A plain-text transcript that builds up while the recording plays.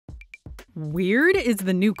Weird is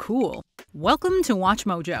the new cool. Welcome to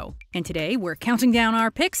WatchMojo, and today we're counting down our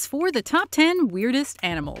picks for the top 10 weirdest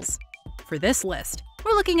animals. For this list,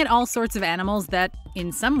 we're looking at all sorts of animals that,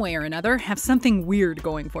 in some way or another, have something weird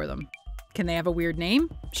going for them. Can they have a weird name?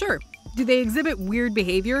 Sure. Do they exhibit weird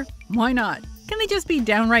behavior? Why not? Can they just be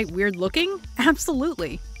downright weird looking?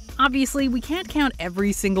 Absolutely. Obviously, we can't count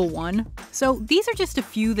every single one, so these are just a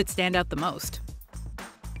few that stand out the most.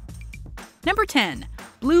 Number 10.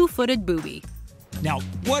 Blue-footed booby. Now,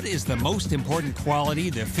 what is the most important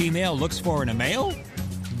quality the female looks for in a male?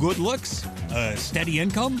 Good looks? A steady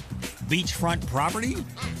income? Beachfront property?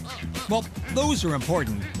 Well, those are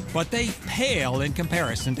important, but they pale in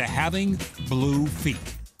comparison to having blue feet.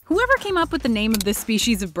 Whoever came up with the name of this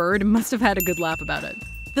species of bird must have had a good laugh about it.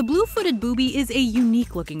 The blue-footed booby is a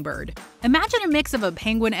unique-looking bird. Imagine a mix of a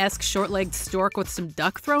penguin-esque short-legged stork with some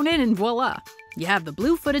duck thrown in, and voila! You have the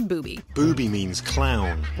blue-footed booby. Booby means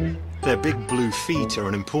clown. Their big blue feet are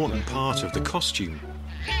an important part of the costume.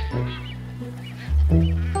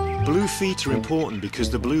 Blue feet are important because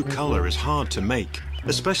the blue color is hard to make,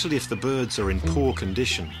 especially if the birds are in poor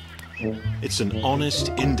condition. It's an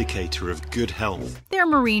honest indicator of good health. They're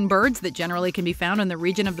marine birds that generally can be found in the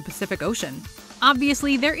region of the Pacific Ocean.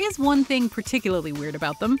 Obviously, there is one thing particularly weird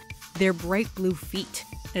about them: their bright blue feet.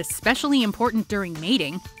 Especially important during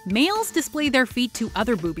mating, males display their feet to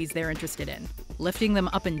other boobies they're interested in, lifting them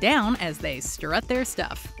up and down as they strut their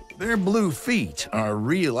stuff. Their blue feet are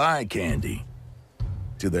real eye candy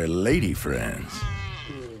to their lady friends.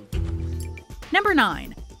 Number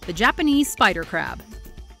 9. The Japanese spider crab.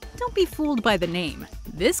 Don't be fooled by the name.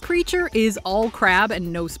 This creature is all crab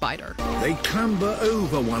and no spider. They clamber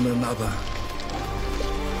over one another.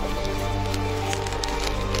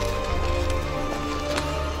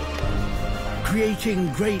 Creating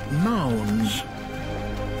great mounds.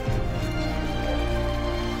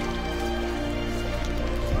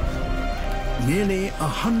 Nearly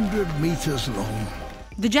 100 meters long.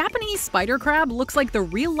 The Japanese spider crab looks like the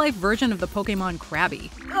real-life version of the Pokemon Krabby.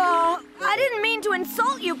 Oh, I didn't mean to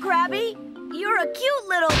insult you, Krabby. You're a cute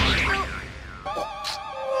little...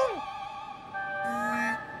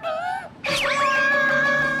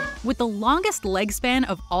 With the longest leg span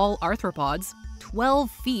of all arthropods,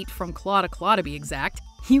 12 feet from claw to claw to be exact,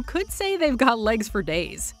 you could say they've got legs for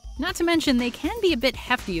days. Not to mention they can be a bit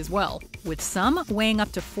hefty as well, with some weighing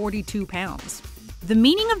up to 42 pounds. The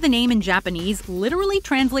meaning of the name in Japanese literally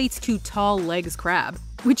translates to tall legs crab,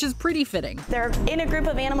 which is pretty fitting. They're in a group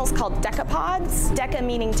of animals called decapods, deca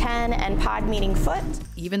meaning 10 and pod meaning foot.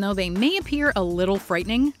 Even though they may appear a little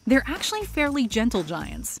frightening, they're actually fairly gentle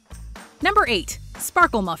giants. Number 8.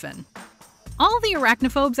 Sparklemuffin. All the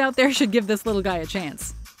arachnophobes out there should give this little guy a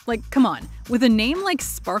chance. Like, come on, with a name like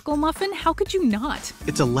Sparklemuffin, how could you not?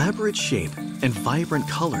 Its elaborate shape and vibrant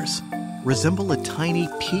colors resemble a tiny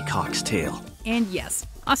peacock's tail. And yes,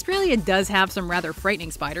 Australia does have some rather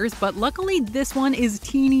frightening spiders, but luckily this one is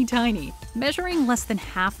teeny tiny, measuring less than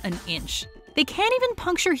half an inch. They can't even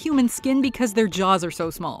puncture human skin because their jaws are so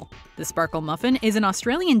small. The Sparklemuffin is an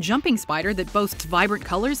Australian jumping spider that boasts vibrant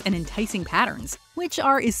colors and enticing patterns, which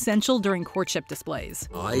are essential during courtship displays.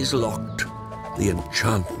 Eyes locked, the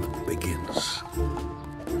enchantment begins.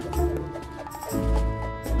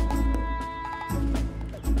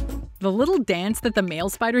 The little dance that the male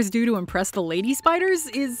spiders do to impress the lady spiders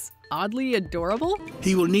is oddly adorable.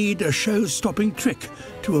 He will need a show-stopping trick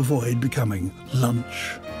to avoid becoming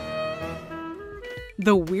lunch.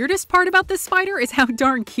 The weirdest part about this spider is how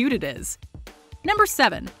darn cute it is. Number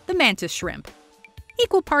 7. The mantis shrimp.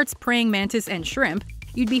 Equal parts praying mantis and shrimp,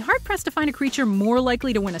 you'd be hard-pressed to find a creature more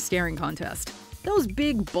likely to win a staring contest. Those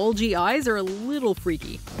big, bulgy eyes are a little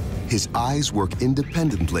freaky. His eyes work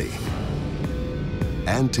independently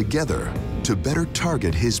and together to better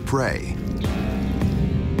target his prey.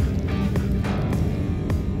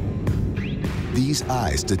 These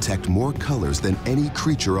eyes detect more colors than any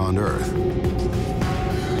creature on Earth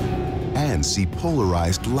and see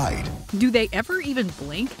polarized light. Do they ever even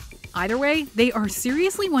blink? Either way, they are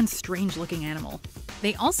seriously one strange-looking animal.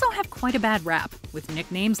 They also have quite a bad rap, with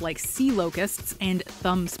nicknames like sea locusts and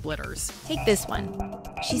thumb splitters. Take this one.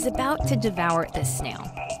 She's about to devour this snail,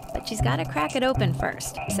 but she's got to crack it open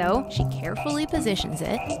first. So she carefully positions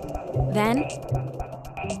it, then,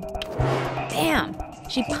 bam!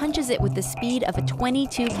 She punches it with the speed of a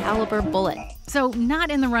 .22 caliber bullet. So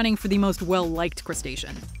not in the running for the most well-liked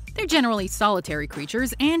crustacean. They're generally solitary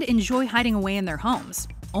creatures and enjoy hiding away in their homes,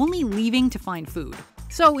 only leaving to find food.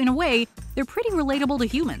 So in a way, they're pretty relatable to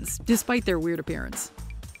humans, despite their weird appearance.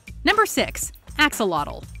 Number 6.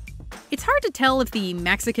 Axolotl. It's hard to tell if the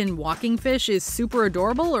Mexican walking fish is super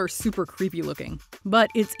adorable or super creepy looking. but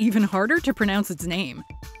it's even harder to pronounce its name.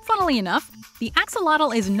 Funnily enough, the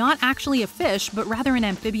axolotl is not actually a fish, but rather an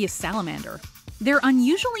amphibious salamander. They're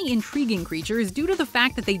unusually intriguing creatures due to the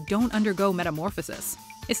fact that they don't undergo metamorphosis.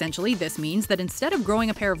 Essentially, this means that instead of growing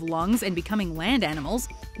a pair of lungs and becoming land animals,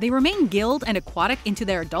 they remain gilled and aquatic into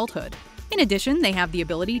their adulthood. In addition, they have the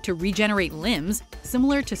ability to regenerate limbs,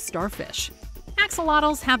 similar to starfish.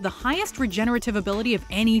 Axolotls have the highest regenerative ability of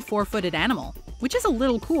any four-footed animal, which is a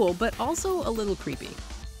little cool, but also a little creepy.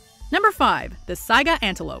 Number 5. The Saiga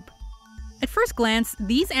antelope. At first glance,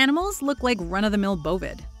 these animals look like run-of-the-mill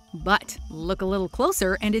bovid. But look a little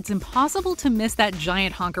closer and it's impossible to miss that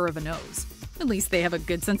giant honker of a nose. At least they have a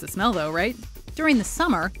good sense of smell though, right? During the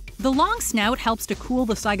summer, the long snout helps to cool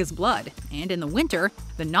the saiga's blood, and in the winter,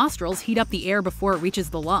 the nostrils heat up the air before it reaches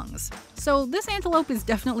the lungs. So this antelope is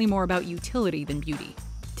definitely more about utility than beauty.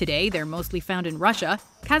 Today, they're mostly found in Russia,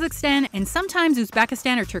 Kazakhstan, and sometimes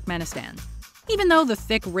Uzbekistan or Turkmenistan. Even though the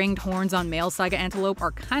thick ringed horns on male saiga antelope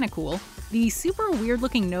are kinda cool, the super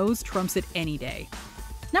weird-looking nose trumps it any day.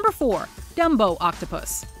 Number 4. Dumbo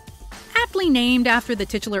octopus. Aptly named after the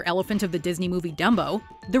titular elephant of the Disney movie Dumbo,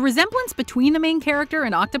 the resemblance between the main character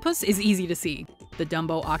and octopus is easy to see. The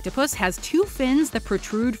Dumbo octopus has 2 fins that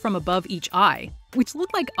protrude from above each eye, which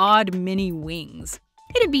look like odd mini wings.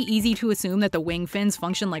 It'd be easy to assume that the wing fins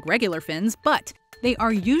function like regular fins, but they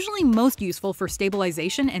are usually most useful for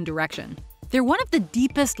stabilization and direction. They're one of the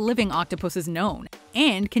deepest living octopuses known,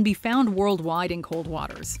 and can be found worldwide in cold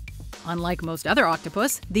waters. Unlike most other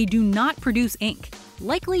octopus, they do not produce ink,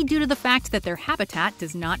 likely due to the fact that their habitat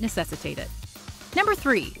does not necessitate it. Number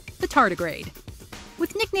 3. The tardigrade.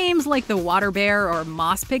 With nicknames like the water bear or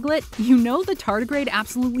moss piglet, you know the tardigrade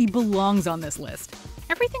absolutely belongs on this list.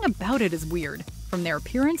 Everything about it is weird, from their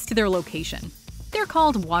appearance to their location. They're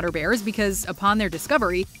called water bears because, upon their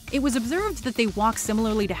discovery, it was observed that they walk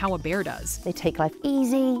similarly to how a bear does. They take life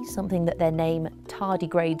easy, something that their name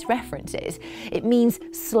tardigrades references. It means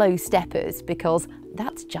slow steppers because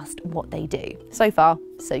that's just what they do. So far,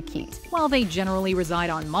 so cute. While they generally reside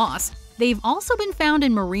on moss, they've also been found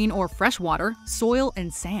in marine or freshwater, soil,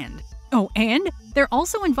 and sand. Oh, and they're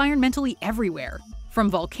also environmentally everywhere. From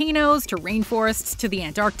volcanoes to rainforests to the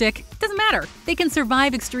Antarctic, doesn't matter. They can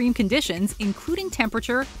survive extreme conditions, including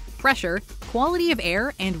temperature, pressure, quality of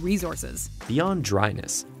air, and resources. Beyond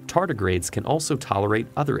dryness, tardigrades can also tolerate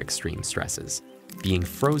other extreme stresses. Being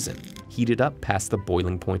frozen, heated up past the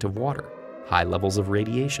boiling point of water, high levels of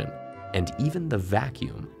radiation, and even the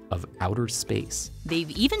vacuum of outer space.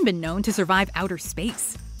 They've even been known to survive outer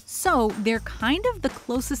space. So they're kind of the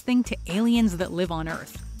closest thing to aliens that live on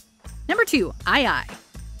Earth. Number 2. Aye-aye.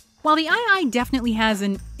 While the aye-aye definitely has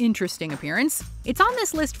an interesting appearance, it's on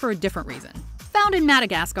this list for a different reason. Found in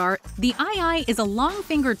Madagascar, the aye-aye is a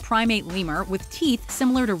long-fingered primate lemur with teeth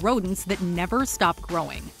similar to rodents that never stop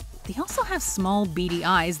growing. They also have small, beady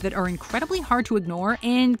eyes that are incredibly hard to ignore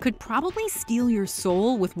and could probably steal your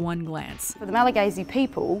soul with one glance. For the Malagasy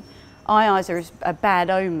people, aye-ayes are a bad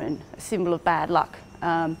omen, a symbol of bad luck.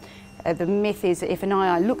 The myth is that if an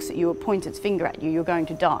aye-aye looks at you or points its finger at you, you're going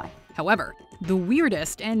to die. However, the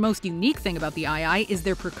weirdest and most unique thing about the aye-aye is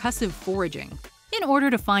their percussive foraging. In order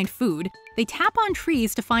to find food, they tap on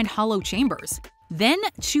trees to find hollow chambers, then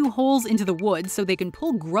chew holes into the wood so they can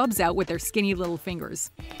pull grubs out with their skinny little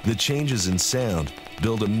fingers. The changes in sound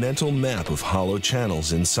build a mental map of hollow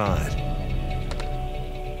channels inside.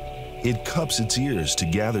 It cups its ears to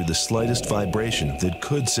gather the slightest vibration that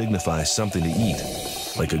could signify something to eat,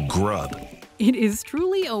 like a grub. It is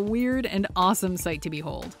truly a weird and awesome sight to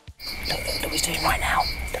behold. Look what he's doing right now.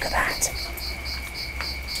 Look at that.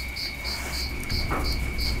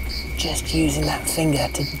 Just using that finger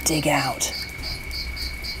to dig out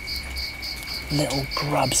little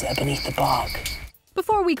grubs that are beneath the bark.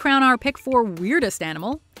 Before we crown our pick for weirdest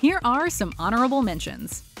animal, here are some honorable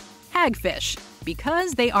mentions. Hagfish,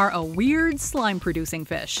 because they are a weird slime-producing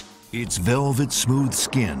fish. Its velvet smooth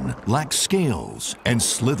skin lacks scales and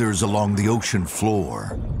slithers along the ocean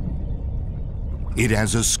floor. It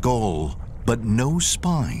has a skull, but no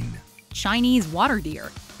spine. Chinese water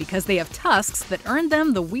deer, because they have tusks that earned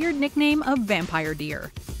them the weird nickname of vampire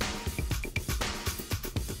deer.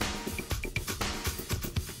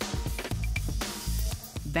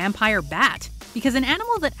 Vampire bat, because an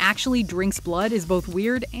animal that actually drinks blood is both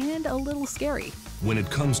weird and a little scary. When it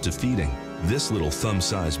comes to feeding, this little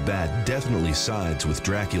thumb-sized bat definitely sides with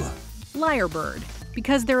Dracula. Lyrebird,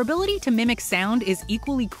 because their ability to mimic sound is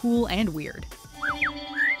equally cool and weird.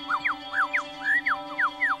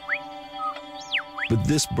 But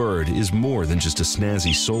this bird is more than just a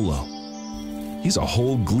snazzy solo. He's a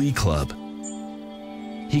whole glee club.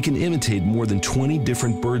 He can imitate more than 20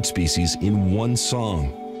 different bird species in one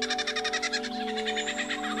song.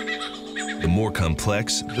 The more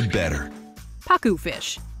complex, the better. Pacu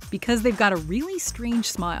fish, because they've got a really strange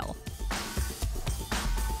smile.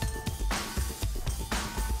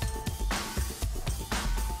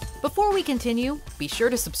 Before we continue, be sure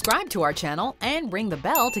to subscribe to our channel and ring the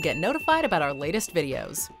bell to get notified about our latest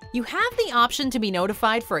videos. You have the option to be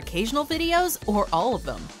notified for occasional videos or all of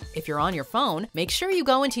them. If you're on your phone, make sure you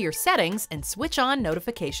go into your settings and switch on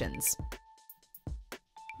notifications.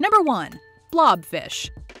 Number 1. Blobfish.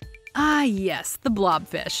 Ah yes, the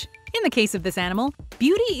blobfish. In the case of this animal,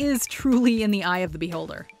 beauty is truly in the eye of the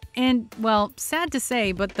beholder. And, well, sad to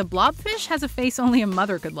say, but the blobfish has a face only a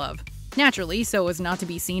mother could love. Naturally, so as not to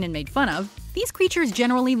be seen and made fun of, these creatures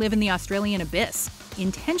generally live in the Australian abyss,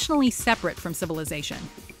 intentionally separate from civilization.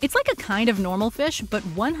 It's like a kind of normal fish, but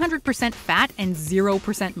 100% fat and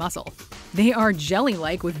 0% muscle. They are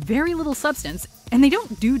jelly-like with very little substance, and they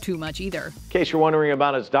don't do too much either. In case you're wondering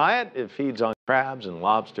about its diet, it feeds on crabs and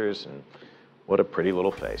lobsters, and what a pretty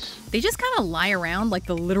little face. They just kind of lie around like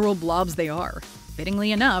the literal blobs they are.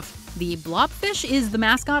 Fittingly enough, the blobfish is the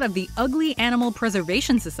mascot of the Ugly Animal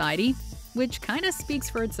Preservation Society, which kind of speaks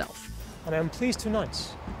for itself. And I'm pleased to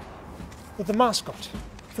announce that the mascot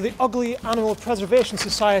for the Ugly Animal Preservation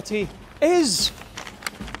Society is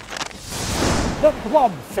the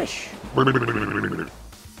blobfish.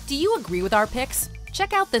 Do you agree with our picks?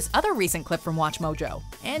 Check out this other recent clip from WatchMojo,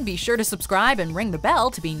 and be sure to subscribe and ring the bell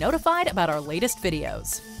to be notified about our latest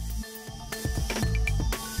videos.